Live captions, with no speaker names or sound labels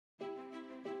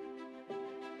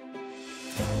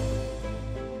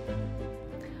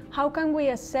How can we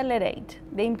accelerate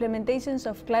the implementations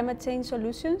of climate change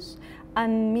solutions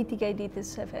and mitigate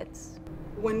its effects?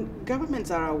 When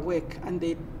governments are awake and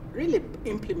they really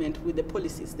implement with the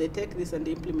policies, they take this and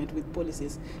implement with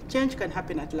policies, change can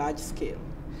happen at large scale.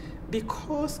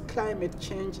 Because climate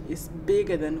change is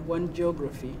bigger than one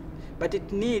geography, but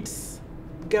it needs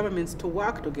governments to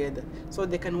work together so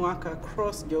they can work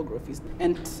across geographies.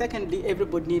 And secondly,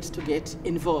 everybody needs to get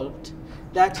involved.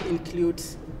 That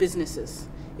includes businesses.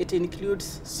 It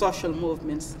includes social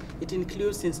movements. It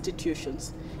includes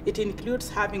institutions. It includes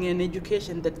having an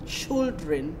education that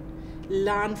children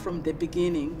learn from the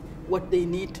beginning what they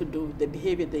need to do, the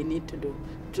behavior they need to do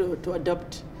to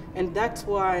adopt. And that's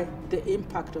why the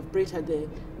impact of Britta, the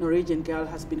Norwegian girl,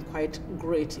 has been quite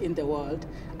great in the world.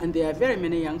 And there are very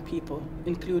many young people,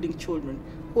 including children,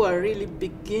 who are really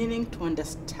beginning to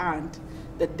understand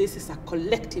that this is a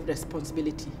collective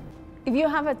responsibility. If you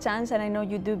have a chance, and I know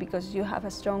you do because you have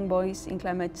a strong voice in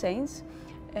climate change,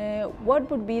 what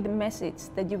would be the message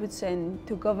that you would send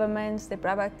to governments, the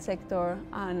private sector,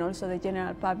 and also the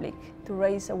general public to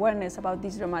raise awareness about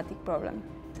this dramatic problem?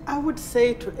 I would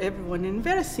say to everyone in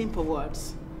very simple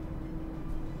words,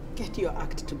 get your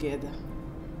act together.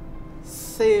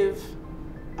 Save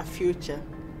a future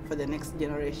for the next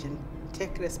generation.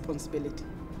 Take responsibility.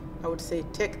 I would say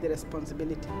take the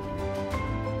responsibility.